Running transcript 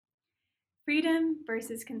Freedom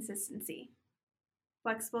versus consistency.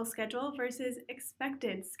 Flexible schedule versus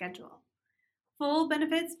expected schedule. Full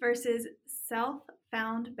benefits versus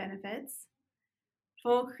self-found benefits.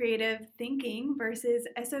 Full creative thinking versus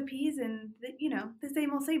SOPs and the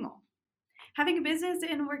same old. Having a business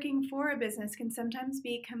and working for a business can sometimes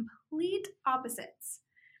be complete opposites.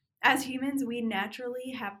 As humans, we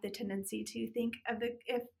naturally have the tendency to think of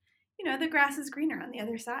the grass is greener on the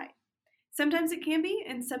other side. Sometimes it can be,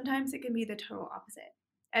 and sometimes it can be the total opposite.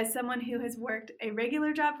 As someone who has worked a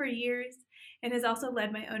regular job for years and has also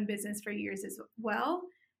led my own business for years as well,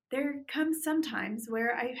 there comes some times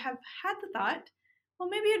where I have had the thought, well,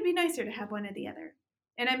 maybe it'd be nicer to have one or the other.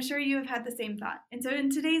 And I'm sure you have had the same thought. And so in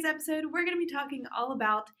today's episode, we're going to be talking all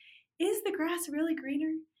about, is the grass really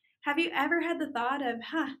greener? Have you ever had the thought of,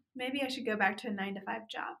 maybe I should go back to a 9-to-5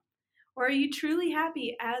 job? Or are you truly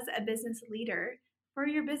happy as a business leader for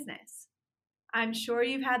your business? I'm sure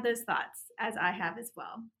you've had those thoughts, as I have as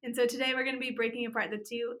well. And so today we're going to be breaking apart the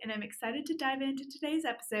two, and I'm excited to dive into today's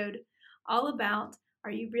episode all about,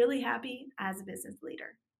 are you really happy as a business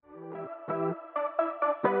leader?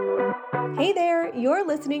 Hey there, you're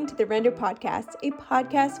listening to the Render Podcast, a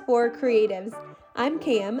podcast for creatives. I'm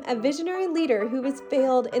Cam, a visionary leader who has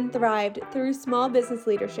failed and thrived through small business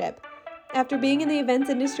leadership. After being in the events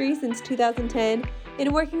industry since 2010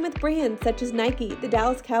 and working with brands such as Nike, the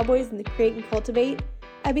Dallas Cowboys, and the Create and Cultivate,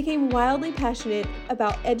 I became wildly passionate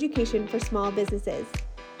about education for small businesses.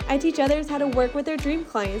 I teach others how to work with their dream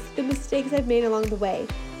clients, the mistakes I've made along the way.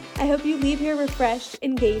 I hope you leave here refreshed,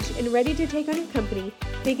 engaged, and ready to take on your company,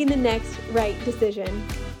 making the next right decision.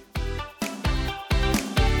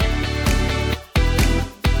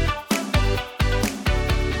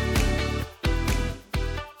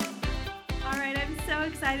 All right, I'm so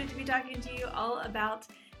excited to be talking to you all about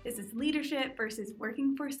business leadership versus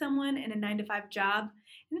working for someone in a 9-to-5 job.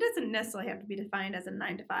 And it doesn't necessarily have to be defined as a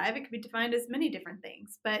 9-to-5. It could be defined as many different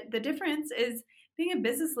things. But the difference is being a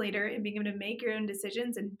business leader and being able to make your own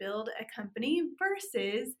decisions and build a company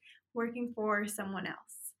versus working for someone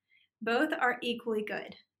else. Both are equally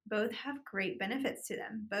good. Both have great benefits to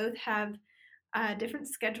them. Both have different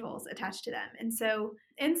schedules attached to them.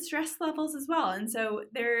 And stress levels as well. And so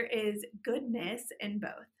there is goodness in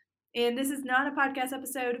both. And this is not a podcast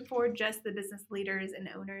episode for just the business leaders and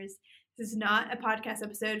owners. This is not a podcast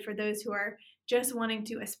episode for those who are just wanting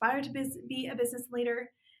to aspire to be a business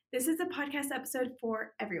leader. This is a podcast episode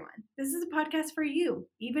for everyone. This is a podcast for you,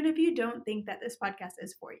 even if you don't think that this podcast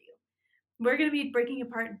is for you. We're going to be breaking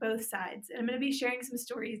apart both sides, and I'm going to be sharing some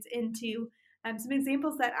stories into some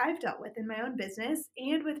examples that I've dealt with in my own business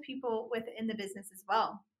and with people within the business as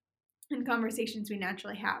well, and conversations we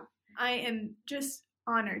naturally have. I am just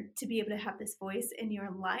honored to be able to have this voice in your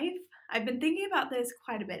life. I've been thinking about this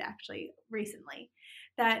quite a bit actually recently,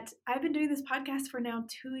 that I've been doing this podcast for now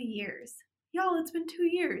 2 years. Y'all, it's been 2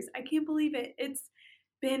 years. I can't believe it. It's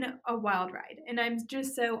been a wild ride, and I'm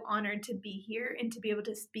just so honored to be here and to be able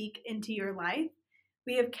to speak into your life.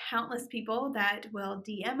 We have countless people that will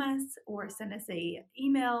DM us or send us an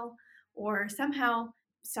email or somehow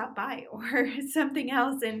stop by or something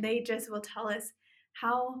else, and they just will tell us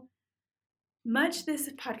how much this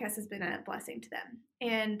podcast has been a blessing to them.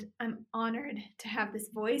 And I'm honored to have this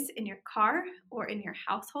voice in your car or in your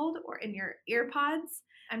household or in your earpods.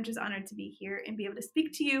 I'm just honored to be here and be able to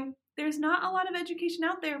speak to you. There's not a lot of education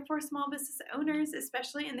out there for small business owners,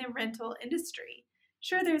 especially in the rental industry.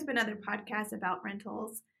 Sure, there's been other podcasts about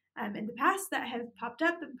rentals in the past that have popped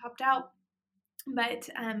up and popped out, but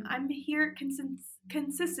I'm here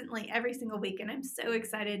consistently every single week, and I'm so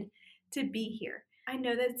excited to be here. I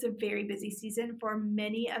know that it's a very busy season for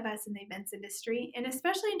many of us in the events industry, and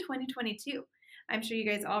especially in 2022. I'm sure you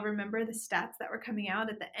guys all remember the stats that were coming out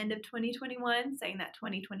at the end of 2021 saying that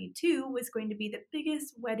 2022 was going to be the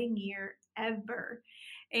biggest wedding year ever.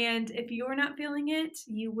 And if you're not feeling it,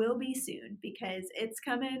 you will be soon, because it's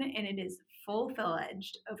coming and it is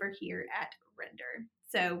full-fledged over here at Render.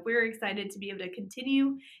 So we're excited to be able to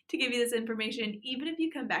continue to give you this information, even if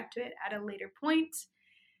you come back to it at a later point.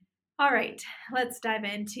 All right, let's dive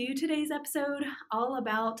into today's episode, all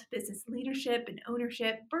about business leadership and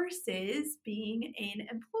ownership versus being an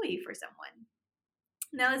employee for someone.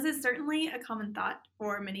 Now, this is certainly a common thought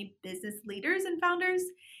for many business leaders and founders,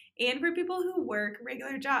 and for people who work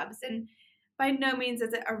regular jobs. And by no means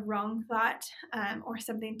is it a wrong thought or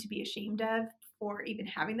something to be ashamed of for even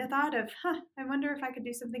having the thought of, I wonder if I could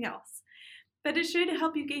do something else. But it should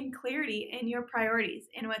help you gain clarity in your priorities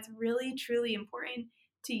and what's really, truly important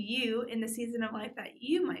to you in the season of life that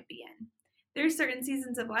you might be in. There's certain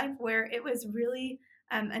seasons of life where it was really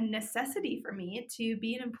a necessity for me to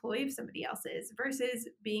be an employee of somebody else's versus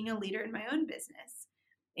being a leader in my own business.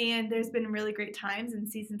 And there's been really great times and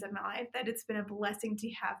seasons of my life that it's been a blessing to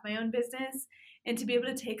have my own business and to be able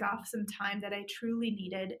to take off some time that I truly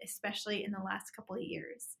needed, especially in the last couple of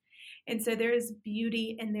years. And so there's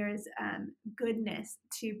beauty and there's goodness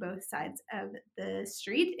to both sides of the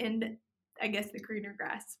street, and I guess the greener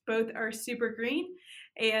grass. Both are super green,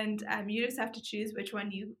 and you just have to choose which one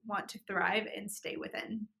you want to thrive and stay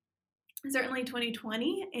within. Certainly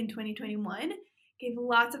 2020 and 2021 gave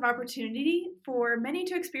lots of opportunity for many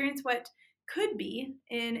to experience what could be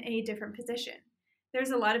in a different position.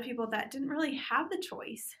 There's a lot of people that didn't really have the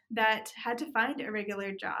choice, that had to find a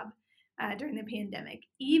regular job during the pandemic,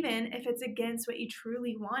 even if it's against what you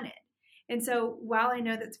truly wanted. And so while I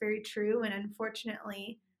know that's very true, and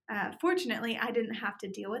fortunately, I didn't have to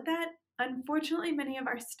deal with that. Unfortunately, many of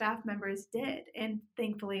our staff members did, and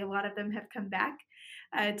thankfully, a lot of them have come back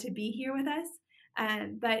to be here with us.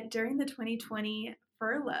 But during the 2020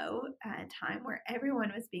 furlough time, where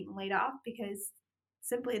everyone was being laid off because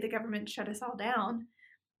simply the government shut us all down,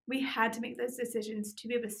 we had to make those decisions to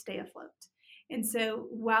be able to stay afloat. And so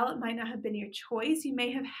while it might not have been your choice, you may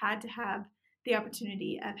have had to have the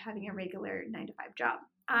opportunity of having a regular 9-to-5 job.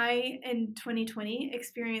 I, in 2020,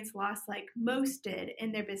 experienced loss like most did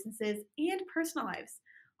in their businesses and personal lives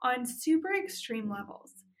on super extreme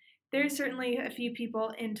levels. There's certainly a few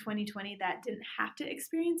people in 2020 that didn't have to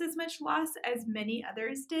experience as much loss as many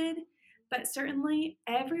others did, but certainly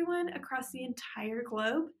everyone across the entire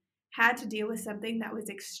globe had to deal with something that was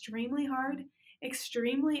extremely hard,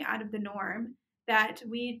 extremely out of the norm, that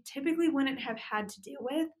we typically wouldn't have had to deal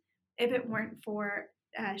with if it weren't for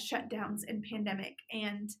shutdowns and pandemic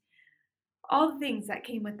and all the things that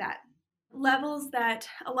came with that. Levels that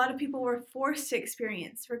a lot of people were forced to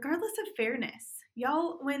experience, regardless of fairness.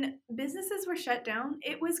 Y'all, when businesses were shut down,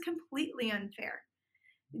 it was completely unfair.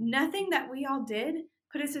 Nothing that we all did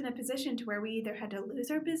put us in a position to where we either had to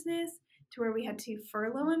lose our business, to where we had to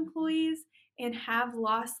furlough employees, and have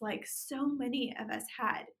loss like so many of us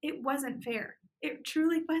had. It wasn't fair. It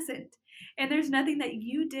truly wasn't. And there's nothing that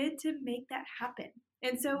you did to make that happen.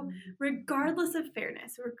 And so regardless of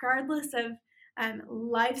fairness, regardless of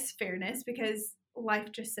life's fairness, because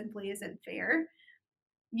life just simply isn't fair,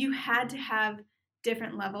 you had to have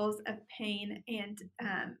different levels of pain and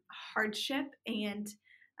hardship and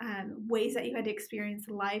ways that you had to experience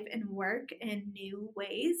life and work in new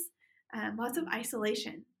ways. Lots of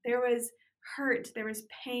isolation. There was hurt, there was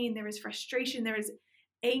pain, there was frustration, there was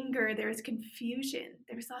anger, there was confusion,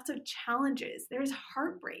 there was lots of challenges, there was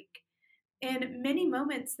heartbreak, and many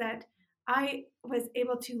moments that I was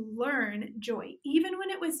able to learn joy, even when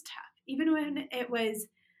it was tough, even when it was,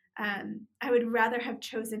 I would rather have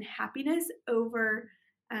chosen happiness over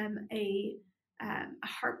a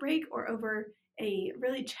heartbreak or over a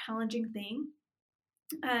really challenging thing.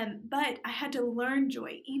 But I had to learn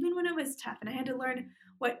joy, even when it was tough, and I had to learn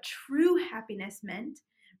what true happiness meant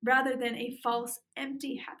rather than a false,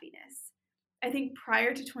 empty happiness. I think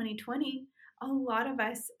prior to 2020, a lot of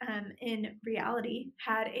us in reality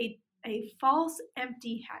had a false,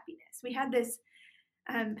 empty happiness. We had this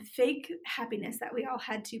fake happiness that we all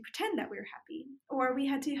had to pretend that we were happy, or we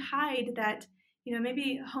had to hide that,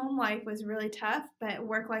 maybe home life was really tough, but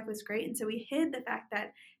work life was great. And so we hid the fact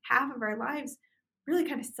that half of our lives really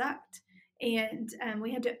kind of sucked. And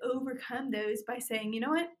we had to overcome those by saying, you know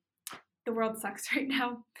what? The world sucks right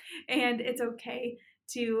now. And it's okay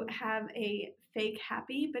to have a fake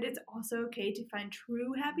happy, but it's also okay to find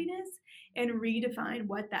true happiness and redefine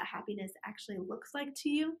what that happiness actually looks like to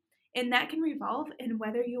you. And that can revolve in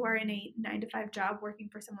whether you are in a 9-to-5 job working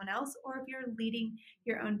for someone else, or if you're leading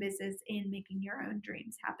your own business and making your own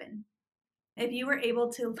dreams happen. If you were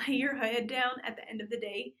able to lay your head down at the end of the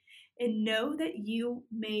day and know that you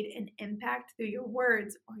made an impact through your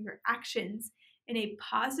words or your actions in a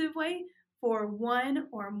positive way for one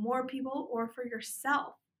or more people or for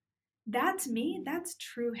yourself, that's me, that's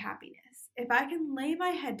true happiness. If I can lay my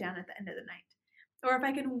head down at the end of the night, or if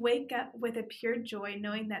I can wake up with a pure joy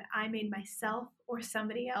knowing that I made myself or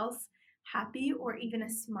somebody else happy, or even a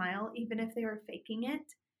smile, even if they were faking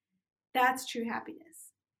it, that's true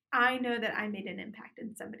happiness. I know that I made an impact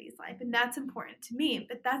in somebody's life, and that's important to me,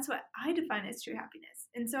 but that's what I define as true happiness.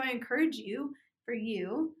 And so I encourage you, for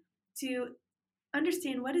you, to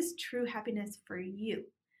understand what is true happiness for you.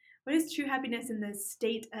 What is true happiness in the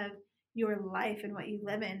state of your life and what you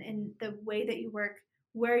live in the way that you work,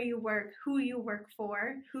 where you work, who you work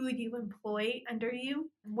for, who you employ under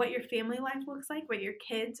you, what your family life looks like, what your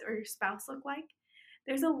kids or your spouse look like.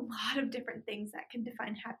 There's a lot of different things that can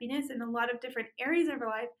define happiness, and a lot of different areas of our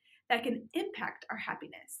life that can impact our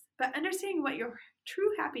happiness. But understanding what your true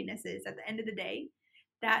happiness is at the end of the day,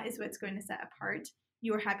 that is what's going to set apart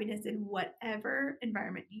your happiness in whatever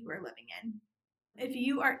environment you are living in. If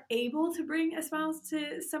you are able to bring a smile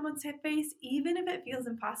to someone's face, even if it feels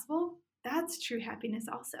impossible, that's true happiness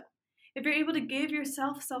also. If you're able to give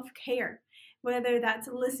yourself self-care, whether that's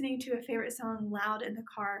listening to a favorite song loud in the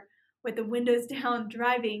car with the windows down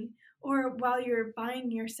driving, or while you're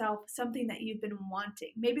buying yourself something that you've been wanting.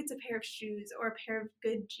 Maybe it's a pair of shoes or a pair of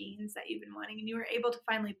good jeans that you've been wanting and you were able to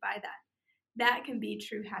finally buy that. That can be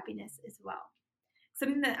true happiness as well.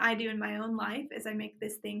 Something that I do in my own life is I make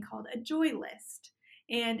this thing called a joy list.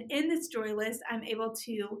 And in this joy list, I'm able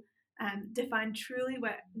to define truly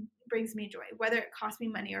what brings me joy, whether it costs me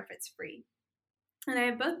money or if it's free. And I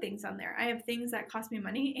have both things on there. I have things that cost me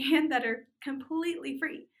money and that are completely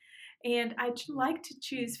free. And I like to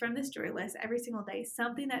choose from this joy list every single day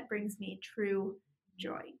something that brings me true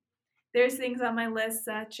joy. There's things on my list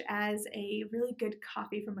such as a really good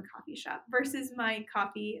coffee from a coffee shop versus my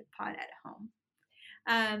coffee pot at home.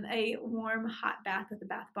 A warm hot bath with a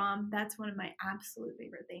bath bomb, that's one of my absolute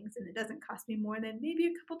favorite things, and it doesn't cost me more than maybe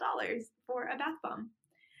a couple dollars for a bath bomb.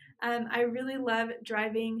 I really love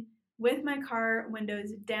driving with my car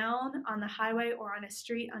windows down on the highway or on a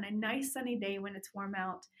street on a nice sunny day when it's warm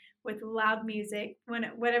out with loud music,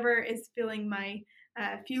 whatever is fueling my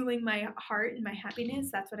heart and my happiness.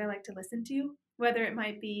 That's what I like to listen to, whether it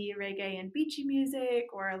might be reggae and beachy music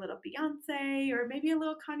or a little Beyonce or maybe a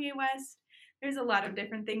little Kanye West. There's a lot of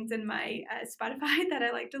different things in my Spotify that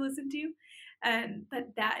I like to listen to,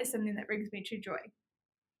 but that is something that brings me true joy.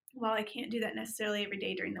 While I can't do that necessarily every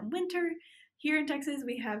day during the winter, here in Texas,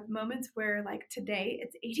 we have moments where, like today,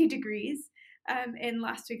 it's 80 degrees, and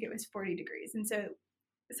last week it was 40 degrees. And so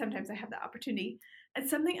sometimes I have the opportunity. And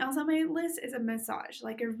something else on my list is a massage,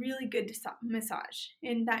 like a really good massage,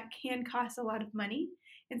 and that can cost a lot of money.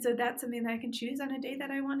 And so that's something that I can choose on a day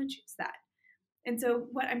that I want to choose that. And so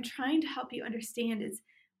what I'm trying to help you understand is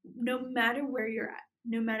no matter where you're at,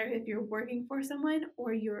 no matter if you're working for someone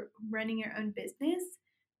or you're running your own business,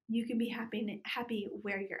 you can be happy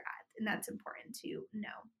where you're at. And that's important to know.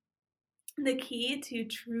 The key to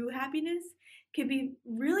true happiness can be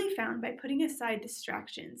really found by putting aside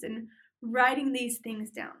distractions and writing these things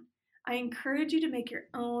down. I encourage you to make your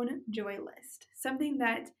own joy list, something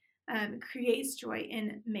that creates joy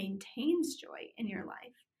and maintains joy in your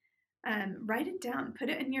life. Write it down, put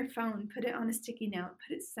it in your phone, put it on a sticky note,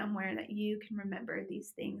 put it somewhere that you can remember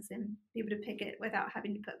these things and be able to pick it without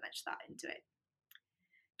having to put much thought into it.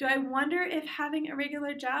 Do I wonder if having a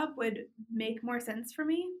regular job would make more sense for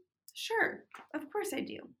me? Sure, of course I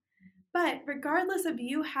do. But regardless of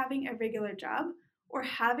you having a regular job or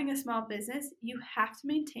having a small business, you have to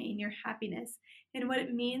maintain your happiness and what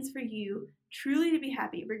it means for you truly to be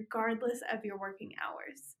happy regardless of your working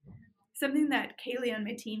hours. Something that Kaylee on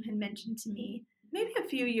my team had mentioned to me maybe a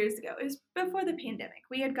few years ago. It was before the pandemic.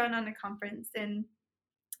 We had gone on a conference and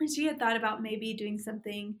she had thought about maybe doing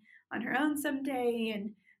something on her own someday,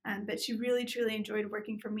 but she really truly enjoyed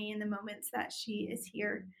working for me in the moments that she is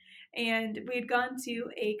here. And we had gone to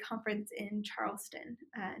a conference in Charleston,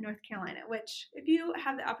 North Carolina, which if you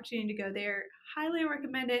have the opportunity to go there, highly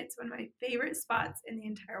recommend it. It's one of my favorite spots in the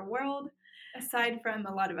entire world, aside from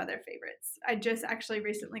a lot of other favorites. I just actually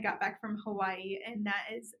recently got back from Hawaii, and that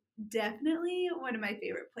is definitely one of my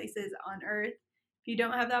favorite places on earth. If you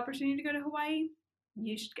don't have the opportunity to go to Hawaii,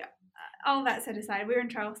 you should go. All that set aside, we were in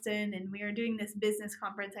Charleston and we were doing this business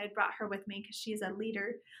conference. I had brought her with me because she's a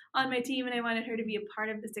leader on my team and I wanted her to be a part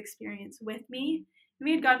of this experience with me. And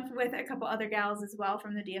we had gone with a couple other gals as well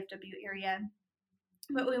from the DFW area.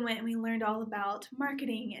 But we went and we learned all about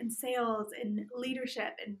marketing and sales and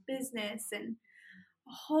leadership and business and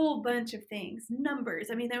a whole bunch of things, numbers.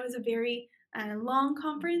 I mean, that was a very long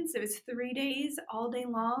conference. It was 3 days, all day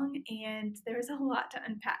long, and there was a lot to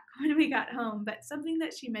unpack when we got home. But something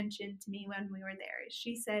that she mentioned to me when we were there is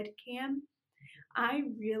she said, Cam, I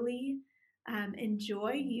really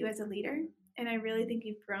enjoy you as a leader, and I really think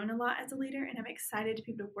you've grown a lot as a leader, and I'm excited to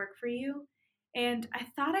be able to work for you. And I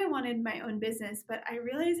thought I wanted my own business, but I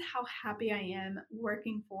realized how happy I am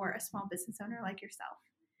working for a small business owner like yourself.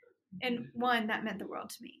 And one, that meant the world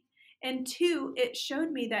to me. And two, it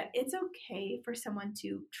showed me that it's okay for someone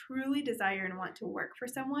to truly desire and want to work for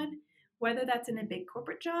someone, whether that's in a big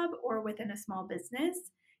corporate job or within a small business,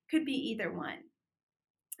 could be either one.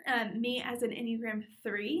 Me as an Enneagram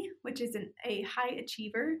 3, which is a high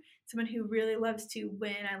achiever, someone who really loves to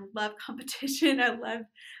win. I love competition. I love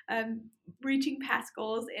reaching past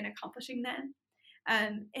goals and accomplishing them.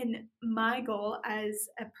 And my goal as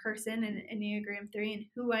a person, an Enneagram 3, and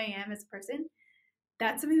who I am as a person,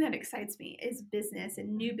 that's something that excites me is business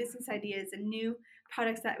and new business ideas and new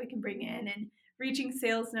products that we can bring in and reaching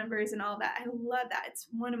sales numbers and all that. I love that. It's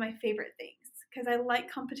one of my favorite things because I like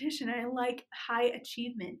competition and I like high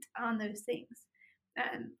achievement on those things,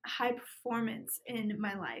 high performance in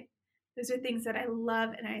my life. Those are things that I love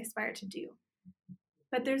and I aspire to do.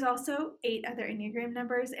 But there's also 8 other Enneagram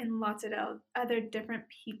numbers and lots of other different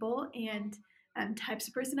people and types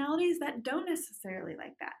of personalities that don't necessarily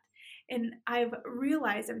like that. And I've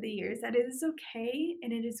realized over the years that it is okay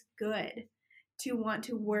and it is good to want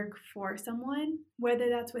to work for someone, whether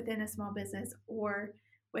that's within a small business or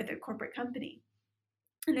with a corporate company.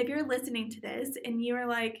 And if you're listening to this and you're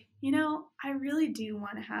like, I really do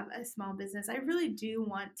want to have a small business, I really do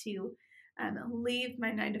want to leave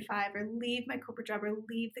my 9 to 5 or leave my corporate job or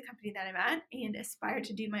leave the company that I'm at and aspire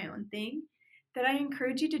to do my own thing, then I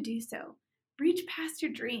encourage you to do so. Reach past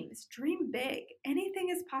your dreams. Dream big. Anything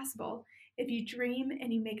is possible if you dream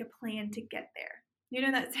and you make a plan to get there. You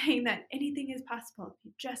know that saying that anything is possible if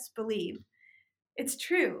you just believe. It's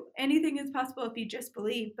true. Anything is possible if you just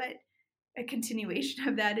believe, but a continuation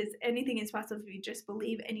of that is anything is possible if you just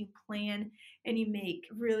believe and you plan and you make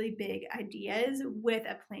really big ideas with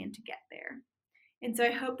a plan to get there. And so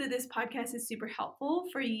I hope that this podcast is super helpful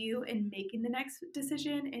for you in making the next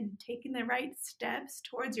decision and taking the right steps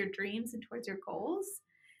towards your dreams and towards your goals.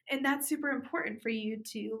 And that's super important for you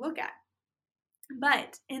to look at.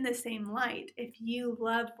 But in the same light, if you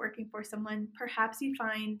love working for someone, perhaps you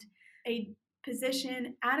find a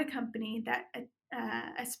position at a company that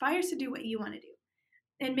aspires to do what you want to do.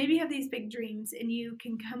 And maybe you have these big dreams and you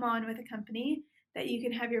can come on with a company that you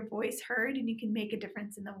can have your voice heard and you can make a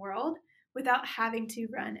difference in the world without having to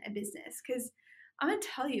run a business. Because I'm going to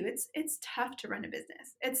tell you, it's tough to run a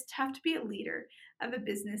business. It's tough to be a leader of a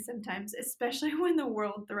business sometimes, especially when the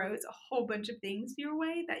world throws a whole bunch of things your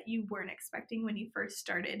way that you weren't expecting when you first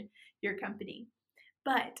started your company.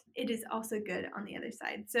 But it is also good on the other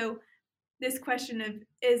side. So this question of,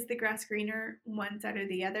 is the grass greener one side or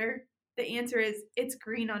the other? The answer is it's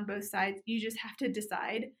green on both sides. You just have to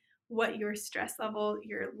decide what your stress level,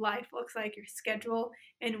 your life looks like, your schedule,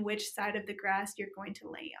 and which side of the grass you're going to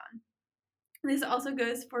lay on. This also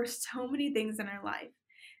goes for so many things in our life.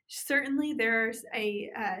 Certainly there's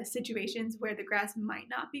situations where the grass might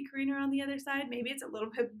not be greener on the other side. Maybe it's a little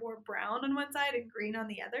bit more brown on one side and green on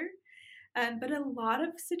the other. But a lot of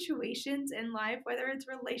situations in life, whether it's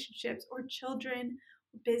relationships or children,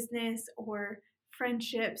 business or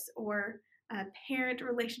friendships or parent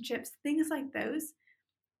relationships, things like those,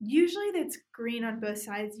 usually that's green on both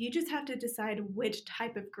sides. You just have to decide which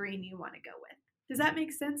type of green you want to go with. Does that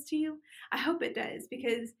make sense to you? I hope it does,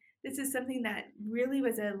 because this is something that really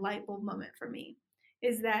was a light bulb moment for me,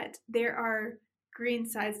 is that there are green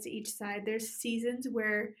sides to each side. There's seasons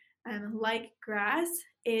where, like grass,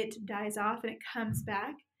 it dies off and it comes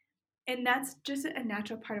back. And that's just a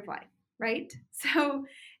natural part of life, right? So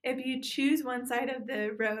if you choose one side of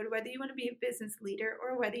the road, whether you want to be a business leader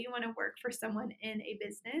or whether you want to work for someone in a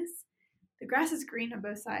business, the grass is green on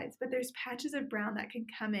both sides, but there's patches of brown that can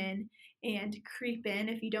come in and creep in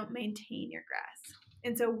if you don't maintain your grass.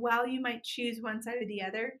 And so while you might choose one side or the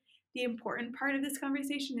other, the important part of this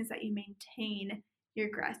conversation is that you maintain your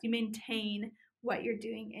grass. You maintain what you're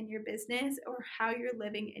doing in your business or how you're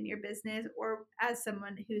living in your business or as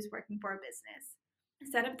someone who's working for a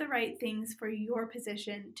business. Set up the right things for your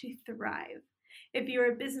position to thrive. If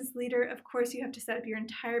you're a business leader, of course you have to set up your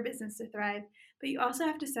entire business to thrive, but you also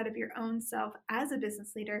have to set up your own self as a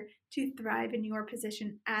business leader to thrive in your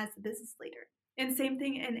position as a business leader. And same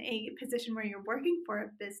thing in a position where you're working for a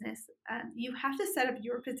business, you have to set up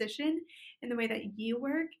your position in the way that you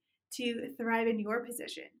work to thrive in your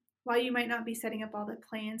position. While you might not be setting up all the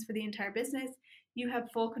plans for the entire business, you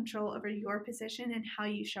have full control over your position and how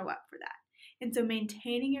you show up for that. And so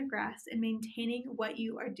maintaining your grass and maintaining what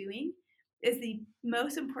you are doing is the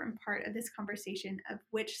most important part of this conversation of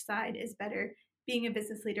which side is better, being a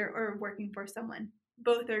business leader or working for someone.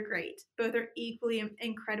 Both are great. Both are equally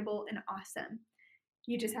incredible and awesome.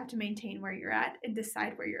 You just have to maintain where you're at and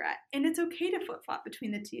decide where you're at. And it's okay to flip-flop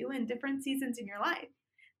between the two in different seasons in your life.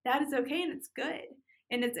 That is okay and it's good.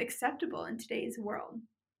 And it's acceptable in today's world.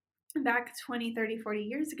 Back 20, 30, 40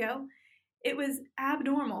 years ago, it was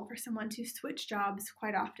abnormal for someone to switch jobs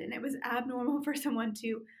quite often. It was abnormal for someone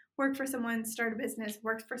to work for someone, start a business,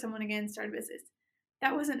 work for someone again, start a business.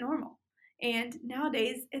 That wasn't normal. And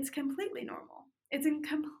nowadays, it's completely normal. It's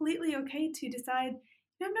completely okay to decide,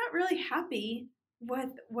 I'm not really happy with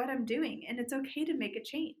what I'm doing, and it's okay to make a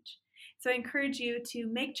change. So I encourage you to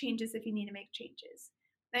make changes if you need to make changes.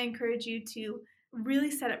 I encourage you to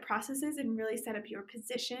really set up processes and really set up your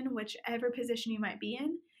position, whichever position you might be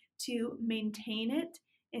in, to maintain it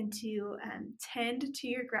and to tend to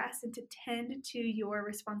your grass and to tend to your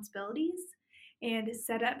responsibilities and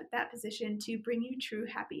set up that position to bring you true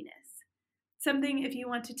happiness. Something, if you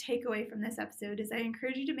want to take away from this episode, is I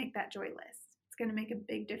encourage you to make that joy list. It's going to make a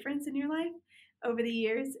big difference in your life over the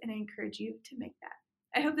years, and I encourage you to make that.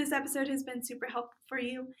 I hope this episode has been super helpful for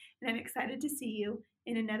you, and I'm excited to see you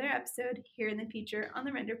in another episode here in the future on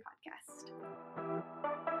the Render Podcast.